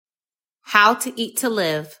How to Eat to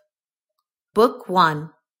Live, Book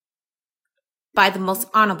 1, by the Most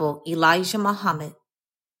Honorable Elijah Muhammad.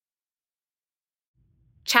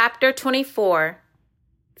 Chapter 24,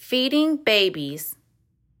 Feeding Babies.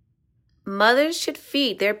 Mothers should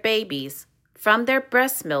feed their babies from their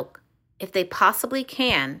breast milk if they possibly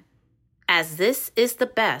can, as this is the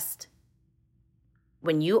best.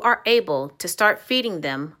 When you are able to start feeding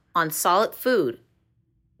them on solid food,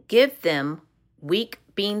 give them weak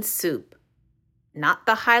bean soup, not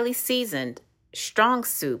the highly seasoned, strong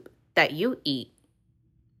soup that you eat.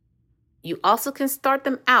 You also can start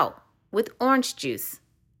them out with orange juice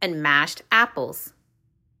and mashed apples.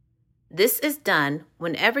 This is done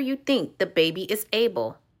whenever you think the baby is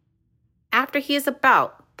able, after he is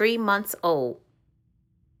about 3 months old.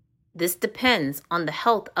 This depends on the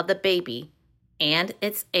health of the baby and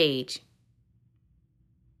its age.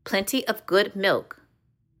 Plenty of good milk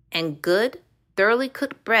and good, thoroughly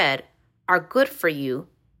cooked bread are good for you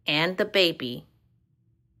and the baby.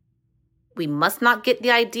 We must not get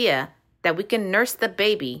the idea that we can nurse the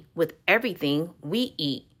baby with everything we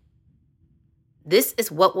eat. This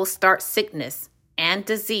is what will start sickness and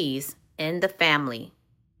disease in the family.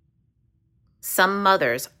 Some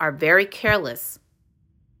mothers are very careless.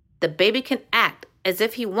 The baby can act as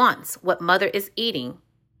if he wants what mother is eating,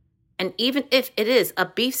 and even if it is a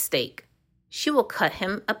beefsteak, she will cut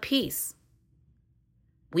him a piece.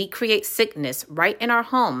 We create sickness right in our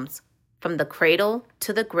homes, from the cradle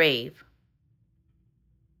to the grave.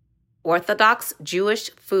 Orthodox Jewish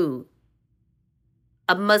food.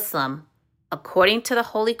 A Muslim, according to the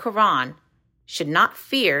Holy Quran, should not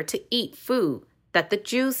fear to eat food that the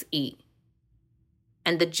Jews eat.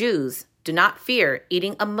 And the Jews do not fear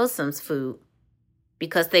eating a Muslim's food,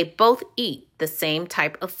 because they both eat the same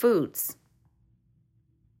type of foods.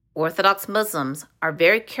 Orthodox Muslims are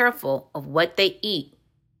very careful of what they eat.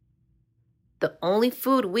 The only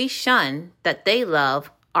food we shun that they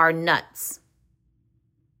love are nuts.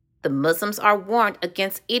 The Muslims are warned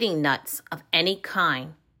against eating nuts of any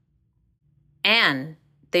kind. And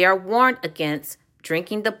they are warned against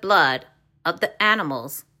drinking the blood of the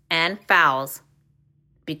animals and fowls,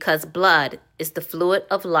 because blood is the fluid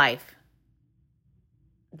of life.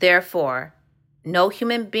 Therefore, no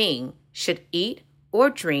human being should eat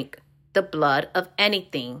or drink the blood of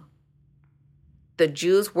anything. The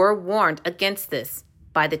Jews were warned against this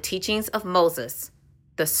by the teachings of Moses,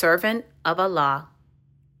 the servant of Allah.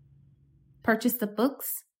 Purchase the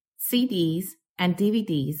books, CDs, and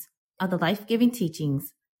DVDs of the life-giving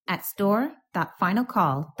teachings at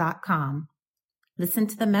store.finalcall.com. Listen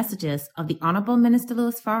to the messages of the Honorable Minister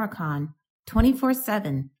Louis Farrakhan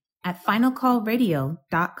 24/7 at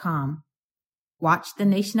finalcallradio.com. Watch the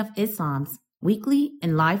Nation of Islam's weekly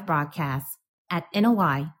and live broadcasts at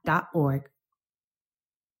NOI.org.